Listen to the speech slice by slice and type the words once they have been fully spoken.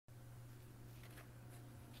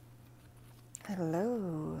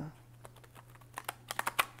Hello,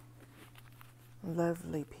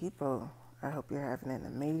 lovely people. I hope you're having an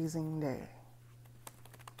amazing day.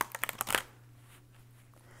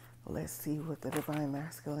 Let's see what the Divine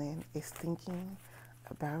Masculine is thinking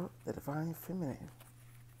about the Divine Feminine.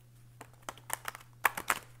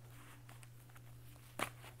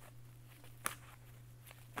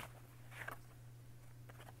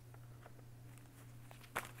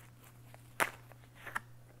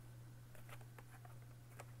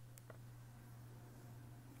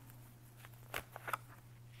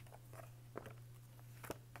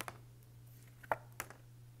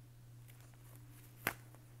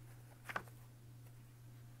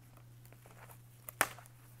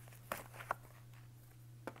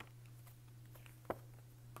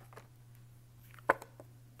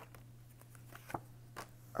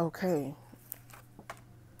 Okay.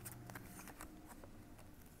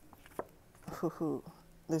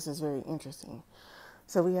 This is very interesting.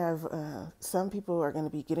 So we have some people are going to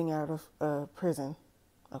be getting out of prison.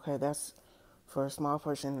 Okay, that's for a small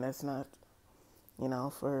portion. That's not,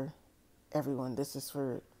 for everyone. This is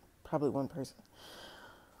for probably one person.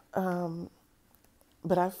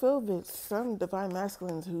 But I feel that some Divine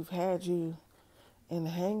Masculines who've had you in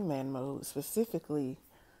hangman mode, specifically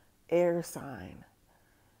air sign,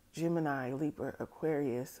 Gemini, Libra,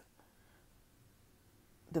 Aquarius,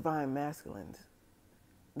 Divine Masculines,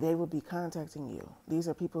 they will be contacting you. These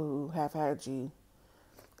are people who have had you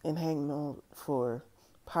in hangman mode for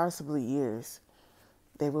possibly years.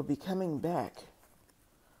 They will be coming back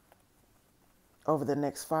over the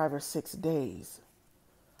next 5 or 6 days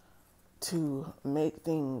to make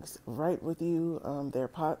things right with you.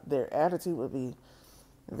 Their attitude will be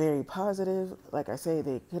very positive. Like I say,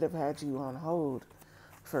 they could have had you on hold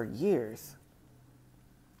for years.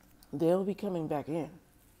 They'll be coming back in.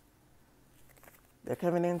 They're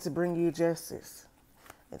coming in to bring you justice.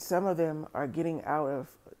 And some of them are getting out of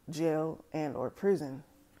jail and or prison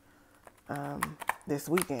this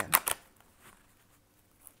weekend.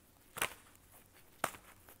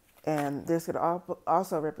 And this could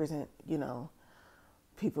also represent,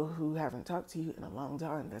 people who haven't talked to you in a long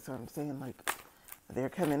time. That's what I'm saying. Like, they're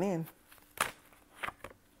coming in.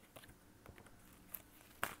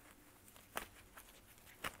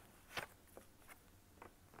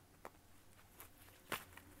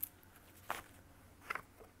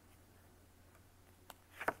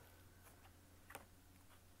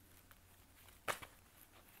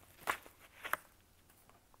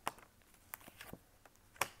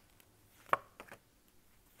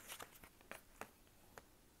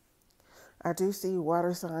 I do see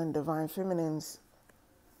water sign Divine Feminines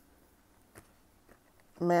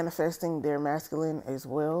manifesting their masculine as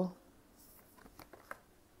well.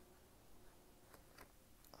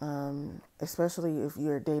 Especially if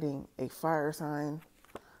you're dating a fire sign.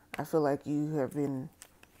 I feel like you have been,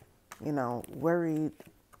 worried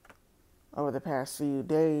over the past few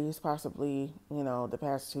days, possibly, the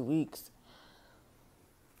past 2 weeks.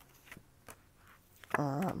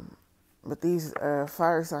 But these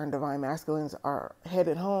fire sign Divine Masculines are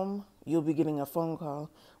headed home. You'll be getting a phone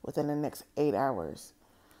call within the next 8 hours.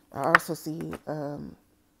 I also see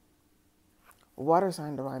water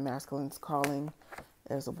sign Divine Masculines calling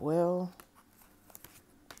as well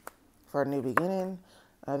for a new beginning.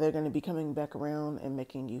 They're going to be coming back around and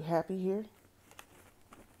making you happy here.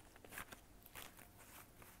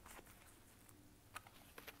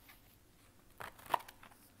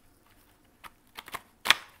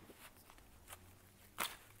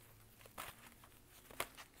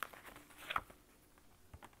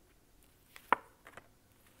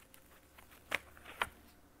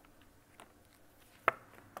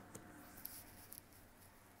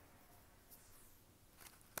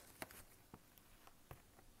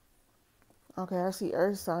 Okay, I see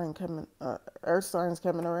Earth signs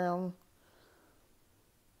coming around.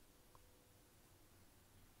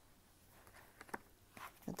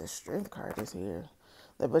 And the Strength card is here.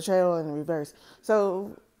 The betrayal in reverse.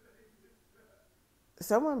 So,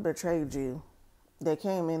 someone betrayed you. They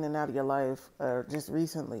came in and out of your life just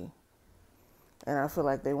recently. And I feel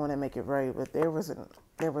like they want to make it right. But there was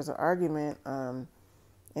an argument, and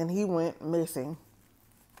he went missing.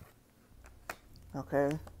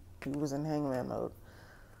 Okay? He was in hangman mode.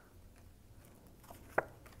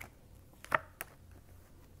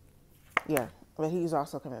 Yeah, but he's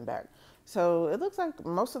also coming back. So it looks like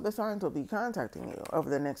most of the signs will be contacting you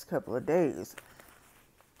over the next couple of days.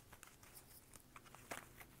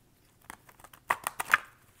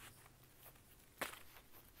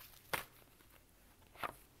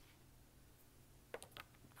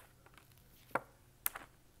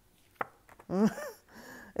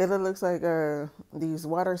 It looks like these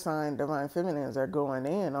water sign divine feminines are going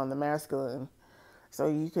in on the masculine. So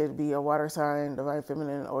you could be a water sign divine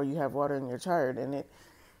feminine, or you have water in your chart, and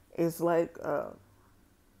it's like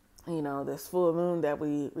this full moon that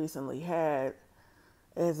we recently had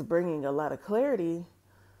is bringing a lot of clarity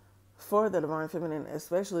for the divine feminine,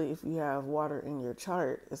 especially if you have water in your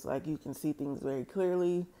chart. It's like you can see things very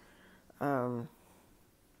clearly.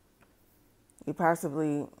 You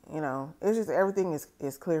possibly, it's just everything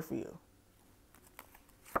is clear for you.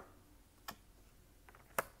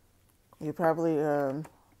 You probably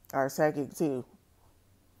are psychic too,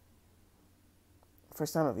 for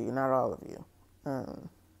some of you, not all of you.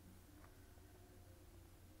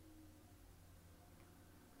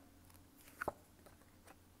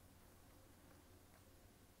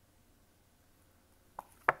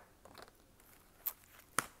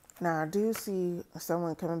 Now, I do see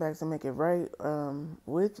someone coming back to make it right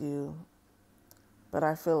with you, but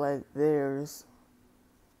I feel like there's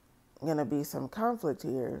going to be some conflict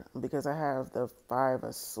here because I have the Five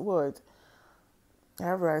of Swords.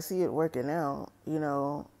 However, I see it working out,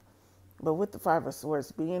 but with the Five of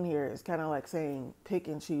Swords being here, it's kind of like saying pick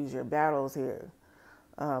and choose your battles here.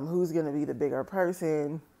 Who's going to be the bigger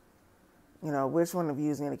person? Which one of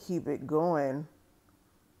you is going to keep it going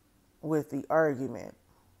with the argument?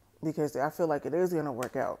 Because I feel like it is going to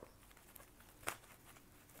work out.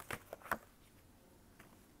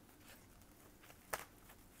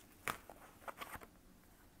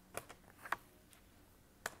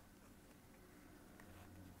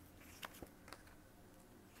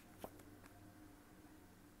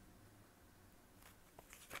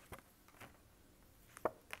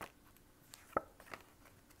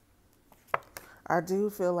 I do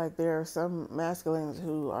feel like there are some masculines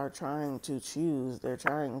who are trying to choose. They're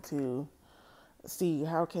trying to see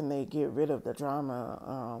how can they get rid of the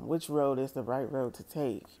drama. Which road is the right road to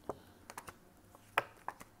take?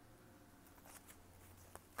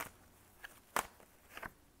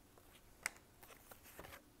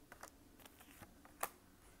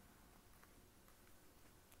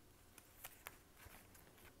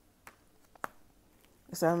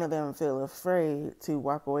 Some of them feel afraid to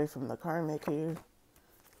walk away from the karmic here.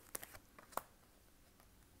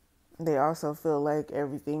 They also feel like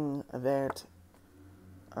everything that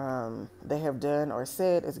they have done or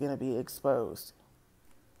said is going to be exposed.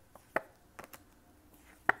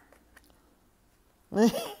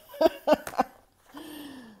 But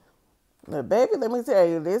baby, let me tell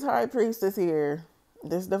you, this high priestess here,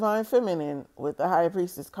 this divine feminine with the high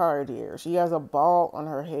priestess card here, she has a ball on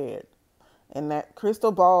her head. And that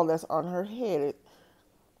crystal ball that's on her head,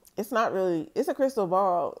 it's not really, it's a crystal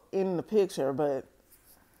ball in the picture, but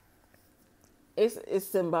it's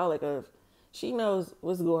symbolic of she knows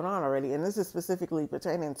what's going on already. And this is specifically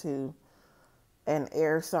pertaining to an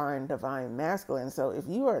air sign divine masculine. So if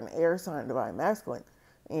you are an air sign divine masculine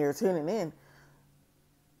and you're tuning in,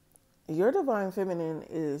 your divine feminine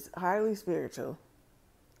is highly spiritual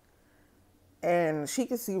and she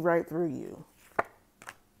can see right through you.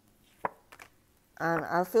 And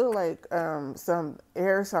I feel like some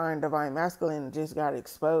air sign divine masculine just got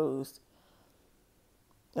exposed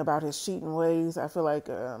about his cheating ways. I feel like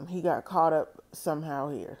he got caught up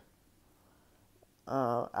somehow here.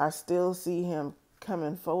 I still see him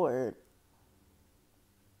coming forward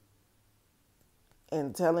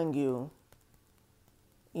and telling you,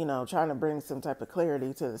 trying to bring some type of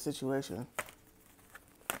clarity to the situation.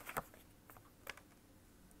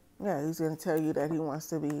 Yeah, he's going to tell you that he wants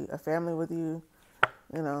to be a family with you,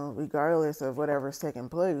 regardless of whatever's taking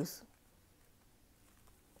place.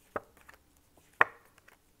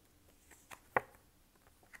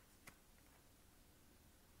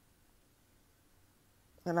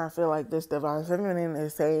 And I feel like this divine feminine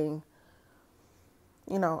is saying,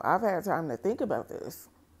 I've had time to think about this.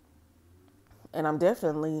 And I'm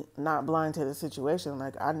definitely not blind to the situation.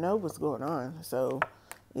 Like, I know what's going on. So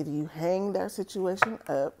either you hang that situation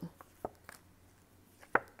up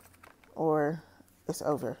or it's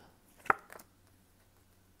over.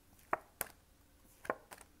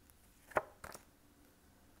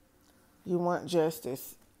 You want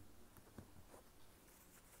justice.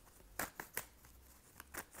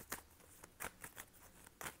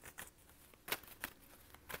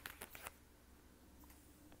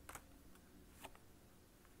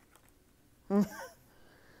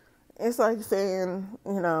 It's like saying,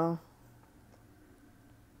 the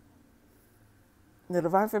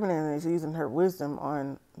divine feminine is using her wisdom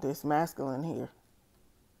on this masculine here.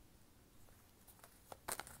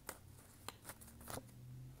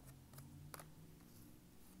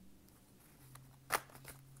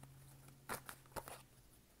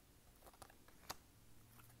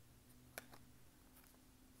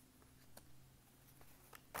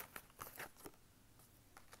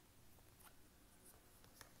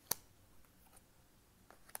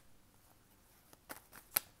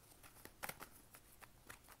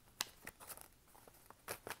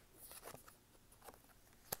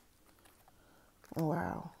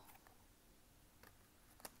 Wow.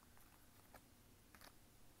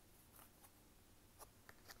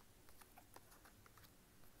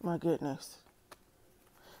 My goodness.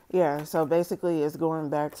 Yeah, so basically it's going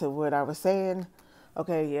back to what I was saying.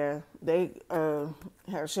 Okay, yeah, they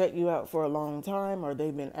have shut you out for a long time, or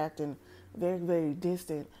they've been acting very, very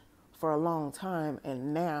distant for a long time.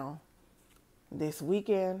 And now, this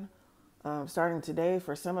weekend, starting today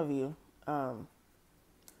for some of you,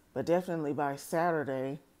 but definitely by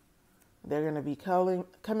Saturday, they're going to be coming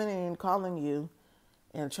in, calling you,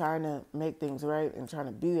 and trying to make things right and trying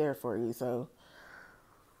to be there for you. So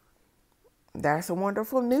that's a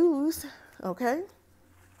wonderful news. Okay.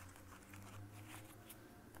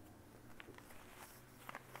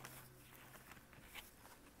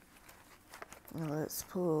 Now let's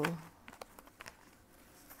pull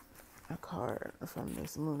a card from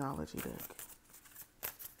this Moonology deck.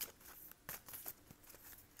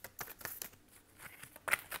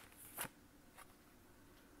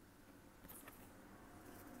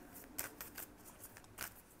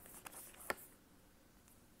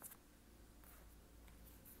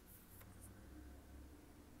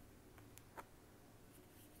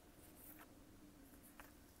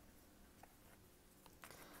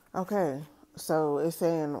 Okay, so it's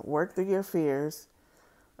saying work through your fears.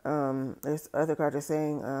 This other card is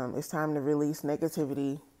saying it's time to release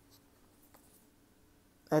negativity.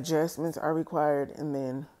 Adjustments are required, and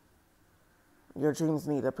then your dreams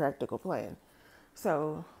need a practical plan.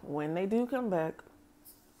 So when they do come back,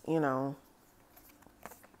 you know,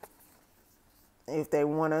 if they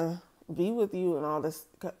want to be with you and all this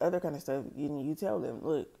other kind of stuff, you tell them,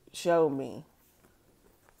 look, show me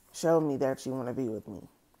that you want to be with me.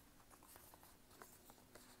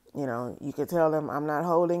 You know, you could tell them, I'm not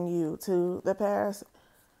holding you to the past.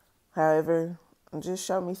 However, just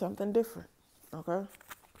show me something different. Okay?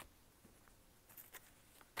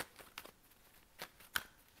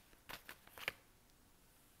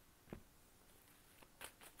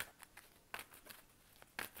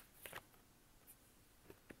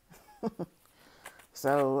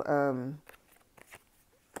 So,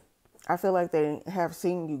 I feel like they have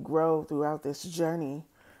seen you grow throughout this journey,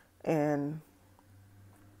 and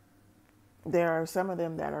there are some of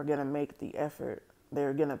them that are going to make the effort.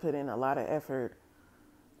 They're going to put in a lot of effort,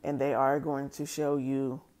 and they are going to show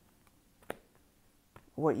you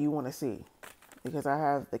what you want to see. Because I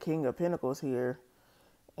have the King of Pentacles here,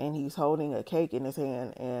 and he's holding a cake in his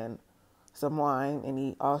hand and some wine, and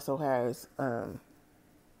he also has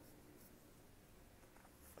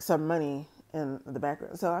some money in the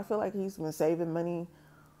background. So I feel like he's been saving money,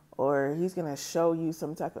 or he's going to show you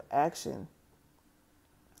some type of action,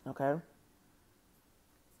 okay,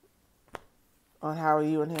 on how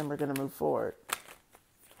you and him are going to move forward.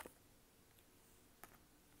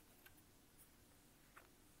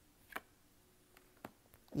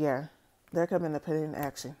 Yeah, they're coming to put it in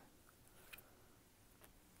action.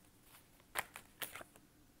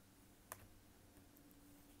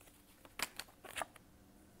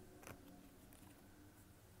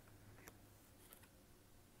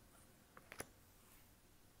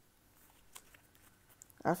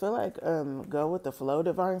 I feel like go with the flow,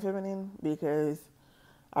 Divine Feminine, because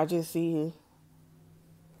I just see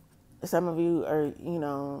some of you are,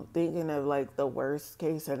 thinking of like the worst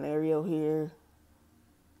case scenario here.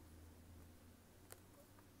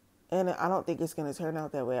 And I don't think it's going to turn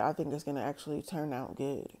out that way. I think it's going to actually turn out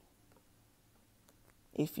good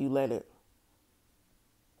if you let it.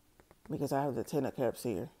 Because I have the Ten of Cups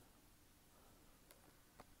here.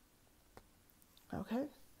 Okay.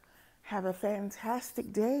 Have a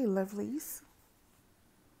fantastic day, lovelies.